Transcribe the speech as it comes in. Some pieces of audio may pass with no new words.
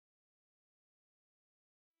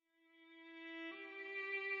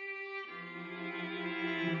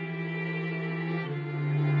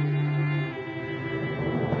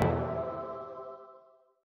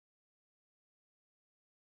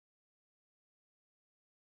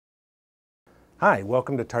Hi,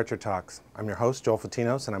 welcome to Tarcher Talks. I'm your host, Joel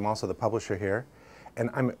Fatinos, and I'm also the publisher here. And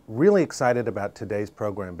I'm really excited about today's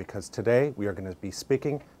program because today we are going to be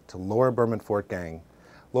speaking to Laura Berman Fortgang.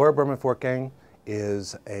 Laura Berman Fortgang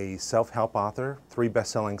is a self-help author, 3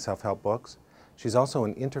 best-selling self-help books. She's also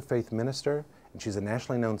an interfaith minister, and she's a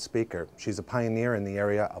nationally known speaker. She's a pioneer in the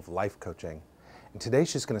area of life coaching. And today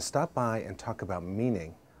she's going to stop by and talk about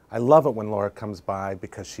meaning. I love it when Laura comes by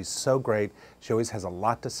because she's so great. She always has a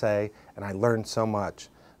lot to say, and I learn so much.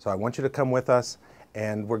 So I want you to come with us,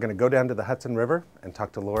 and we're going to go down to the Hudson River and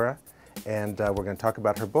talk to Laura, and we're going to talk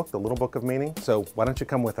about her book, The Little Book of Meaning. So why don't you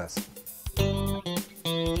come with us?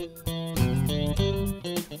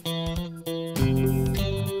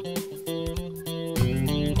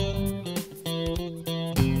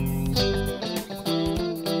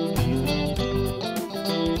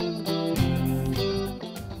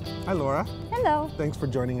 Hi, Laura. Hello. Thanks for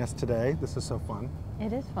joining us today. This is so fun.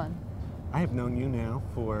 It is fun. I have known you now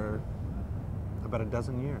for about a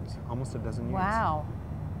dozen years, almost a dozen years. Wow.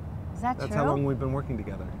 Is that That's true? how long we've been working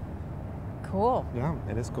together. Cool. Yeah,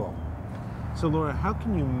 it is cool. So Laura, how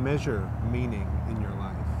can you measure meaning in your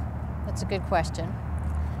life? That's a good question.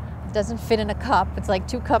 It doesn't fit in a cup. It's like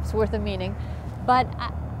 2 cups worth of meaning. But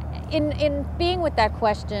in being with that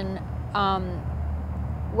question,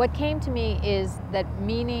 what came to me is that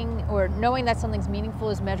meaning, or knowing that something's meaningful,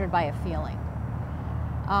 is measured by a feeling.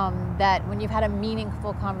 That when you've had a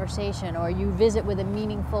meaningful conversation, or you visit with a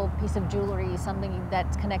meaningful piece of jewelry, something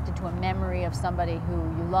that's connected to a memory of somebody who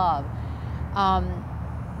you love,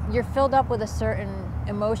 you're filled up with a certain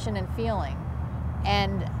emotion and feeling.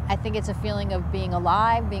 And I think it's a feeling of being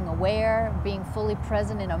alive, being aware, being fully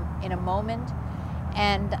present in a moment.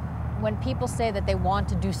 And when people say that they want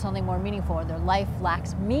to do something more meaningful, or their life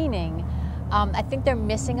lacks meaning, I think they're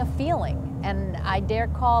missing a feeling. And I dare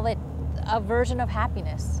call it a version of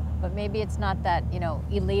happiness. But maybe it's not that,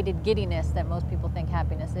 elated giddiness that most people think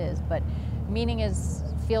happiness is. But meaning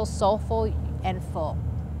feels soulful and full.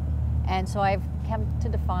 And so I've come to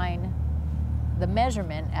define the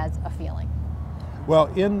measurement as a feeling. Well,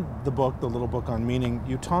 in the book, The Little Book on Meaning,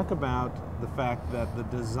 you talk about the fact that the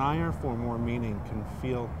desire for more meaning can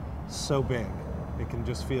feel so big. It can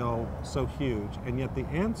just feel so huge. And yet the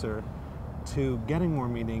answer to getting more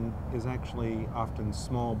meaning is actually often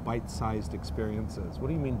small, bite-sized experiences. What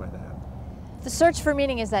do you mean by that? The search for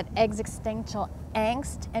meaning is that existential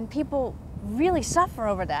angst, and people really suffer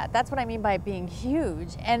over that. That's what I mean by it being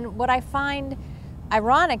huge. And what I find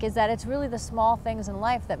ironic is that it's really the small things in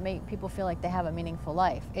life that make people feel like they have a meaningful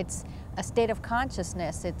life. It's a state of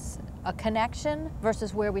consciousness. It's a connection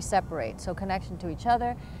versus where we separate. So connection to each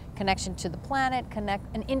other, connection to the planet,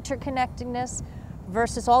 an interconnectedness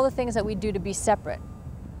versus all the things that we do to be separate,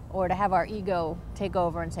 or to have our ego take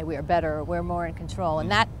over and say we are better, or we're more in control. And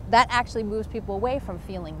that actually moves people away from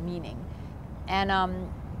feeling meaning. And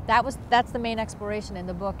that's the main exploration in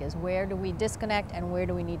the book, is where do we disconnect and where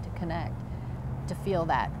do we need to connect to feel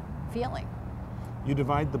that feeling. You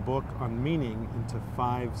divide the book on meaning into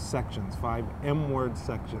 5 sections, 5 M-word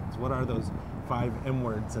sections. What are those 5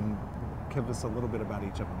 M-words, and give us a little bit about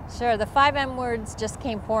each of them? Sure, the 5 M-words just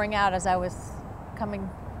came pouring out as I was coming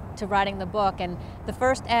to writing the book. And the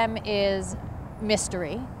first M is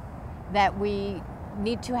mystery, that we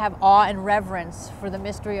need to have awe and reverence for the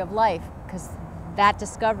mystery of life, because that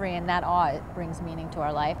discovery and that awe, it brings meaning to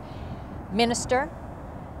our life. Minister,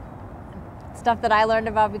 stuff that I learned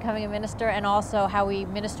about becoming a minister, and also how we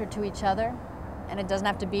minister to each other, and it doesn't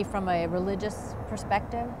have to be from a religious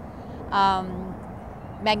perspective.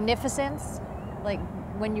 Magnificence, like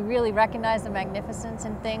when you really recognize the magnificence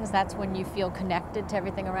in things, that's when you feel connected to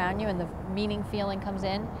everything around you, and the meaning feeling comes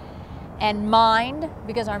in. And mind,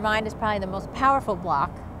 because our mind is probably the most powerful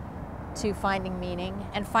block to finding meaning.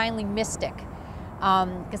 And finally, mystic,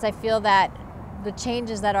 because I feel that the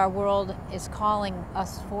changes that our world is calling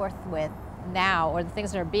us forth with now, or the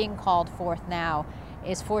things that are being called forth now,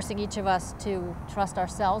 is forcing each of us to trust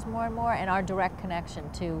ourselves more and more, and our direct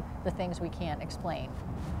connection to the things we can't explain.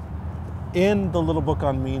 In The Little Book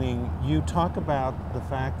on Meaning, you talk about the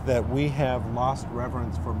fact that we have lost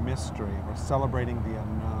reverence for mystery, or celebrating the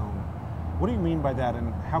unknown. What do you mean by that,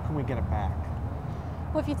 and how can we get it back?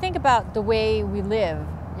 Well, if you think about the way we live,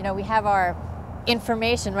 we have our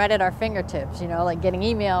information right at our fingertips, like getting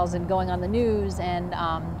emails and going on the news, and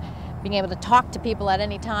being able to talk to people at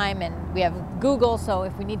any time, and we have Google, so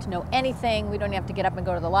if we need to know anything, we don't have to get up and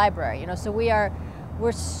go to the library. So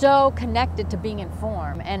we're so connected to being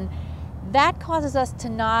informed, and that causes us to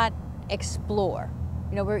not explore.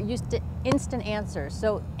 We're used to instant answers.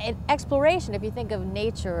 So in exploration, if you think of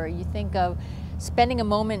nature, or you think of spending a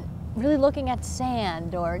moment really looking at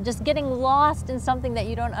sand or just getting lost in something that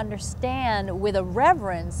you don't understand with a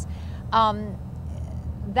reverence,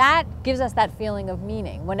 that gives us that feeling of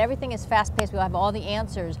meaning. When everything is fast-paced, we have all the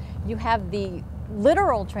answers, you have the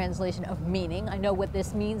literal translation of meaning. I know what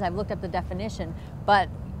this means, I've looked up the definition, but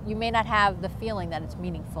you may not have the feeling that it's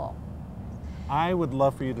meaningful. I would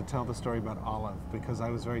love for you to tell the story about Olive, because I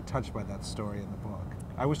was very touched by that story in the book.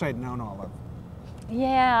 I wish I'd known Olive.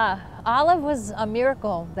 Yeah, Olive was a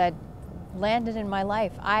miracle that landed in my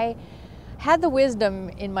life. I had the wisdom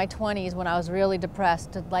in my 20s when I was really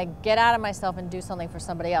depressed to like get out of myself and do something for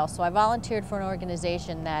somebody else. So I volunteered for an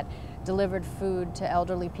organization that delivered food to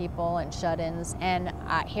elderly people and shut-ins. And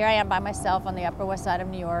here I am by myself on the Upper West Side of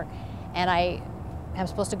New York, and I am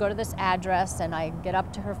supposed to go to this address, and I get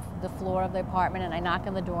up to the floor of the apartment, and I knock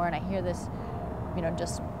on the door, and I hear this,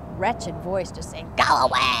 just wretched voice just saying, "Go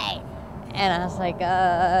away!" And I was like,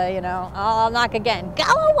 I'll knock again. "Go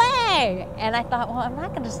away!" And I thought, well, I'm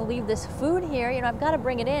not going to just leave this food here. I've got to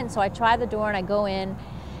bring it in. So I try the door and I go in,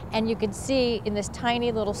 and you could see in this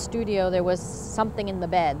tiny little studio there was something in the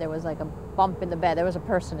bed. There was like a bump in the bed. There was a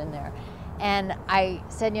person in there. And I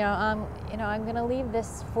said, I'm going to leave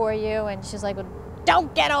this for you. And she's like, well,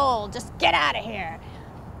 don't get old. Just get out of here.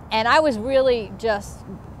 And I was really just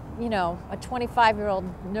a 25-year-old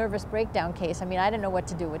nervous breakdown case. I mean, I didn't know what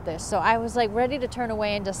to do with this. So I was like ready to turn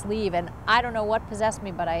away and just leave. And I don't know what possessed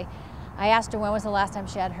me, but I asked her when was the last time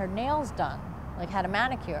she had her nails done, like had a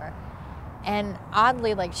manicure. And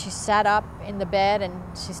oddly, like she sat up in the bed and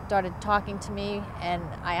she started talking to me. And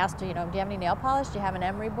I asked her, do you have any nail polish? Do you have an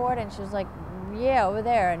emery board? And she was like, yeah, over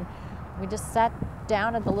there. And we just sat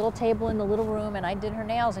down at the little table in the little room, and I did her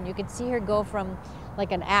nails. And you could see her go from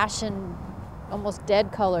like an ashen, almost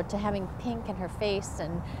dead color to having pink in her face,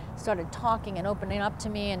 and started talking and opening up to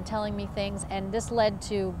me and telling me things. And this led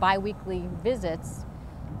to bi-weekly visits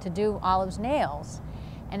to do Olive's nails.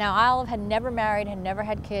 And now Olive had never married, had never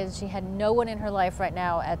had kids. She had no one in her life right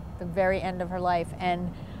now at the very end of her life.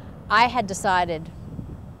 And I had decided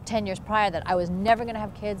 10 years prior that I was never going to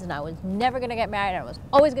have kids, and I was never going to get married, and I was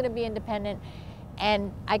always going to be independent.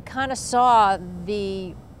 And I kind of saw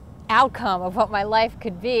the outcome of what my life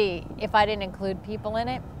could be if I didn't include people in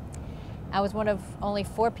it. I was one of only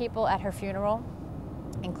 4 people at her funeral,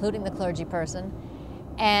 including the clergy person,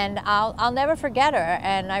 and I'll never forget her.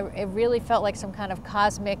 And it really felt like some kind of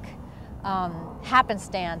cosmic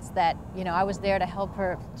happenstance that I was there to help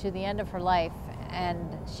her to the end of her life,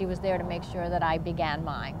 and she was there to make sure that I began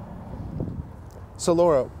mine. So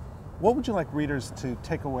Laura, what would you like readers to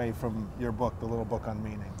take away from your book, The Little Book on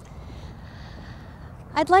Meaning?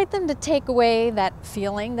 I'd like them to take away that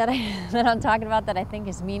feeling that I'm talking about, that I think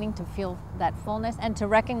is meaning, to feel that fullness, and to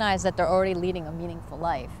recognize that they're already leading a meaningful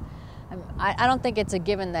life. I don't think it's a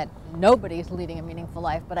given that nobody's leading a meaningful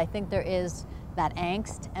life, but I think there is that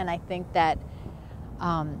angst, and I think that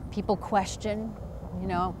people question,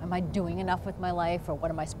 am I doing enough with my life, or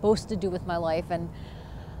what am I supposed to do with my life? And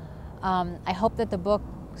I hope that the book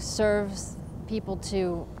serves people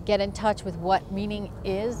to get in touch with what meaning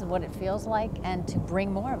is, what it feels like, and to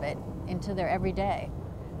bring more of it into their everyday.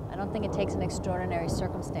 I don't think it takes an extraordinary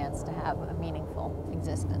circumstance to have a meaningful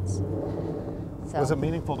existence. So, was it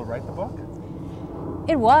meaningful to write the book?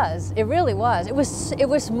 It was. It really was. It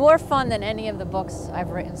was more fun than any of the books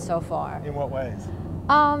I've written so far. In what ways?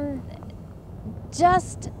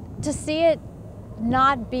 Just to see it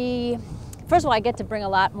not be, first of all, I get to bring a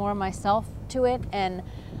lot more of myself to it, and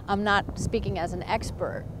I'm not speaking as an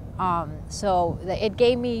expert. So it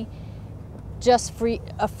gave me just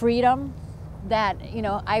a freedom that,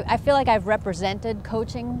 I feel like I've represented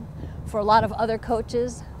coaching for a lot of other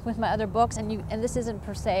coaches with my other books, and this isn't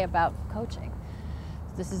per se about coaching.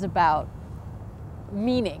 This is about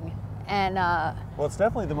meaning. And well, it's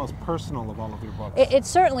definitely the most personal of all of your books. It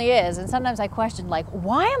certainly is, and sometimes I question, like,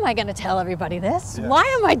 why am I going to tell everybody this? Yes. Why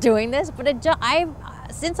am I doing this? But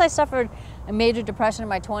since I suffered a major depression in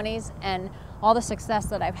my 20s, and all the success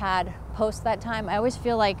that I've had post that time, I always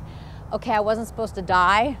feel like, okay, I wasn't supposed to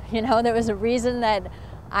die. There was a reason that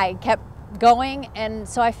I kept going, and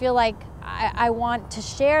so I feel like I want to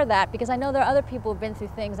share that, because I know there are other people who've been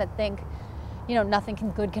through things that think,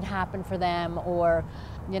 nothing good can happen for them, or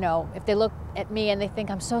if they look at me and they think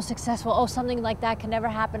I'm so successful, oh, something like that can never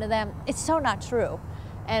happen to them. It's so not true.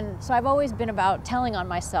 And so I've always been about telling on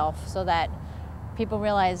myself so that people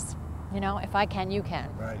realize, if I can, you can.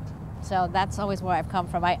 Right. So that's always where I've come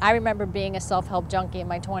from. I remember being a self-help junkie in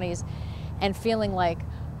my 20s and feeling like,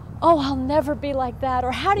 oh, I'll never be like that,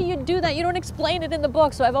 or how do you do that? You don't explain it in the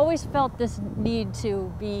book. So I've always felt this need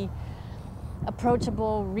to be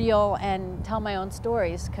approachable, real, and tell my own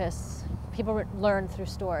stories, because people learn through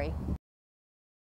story.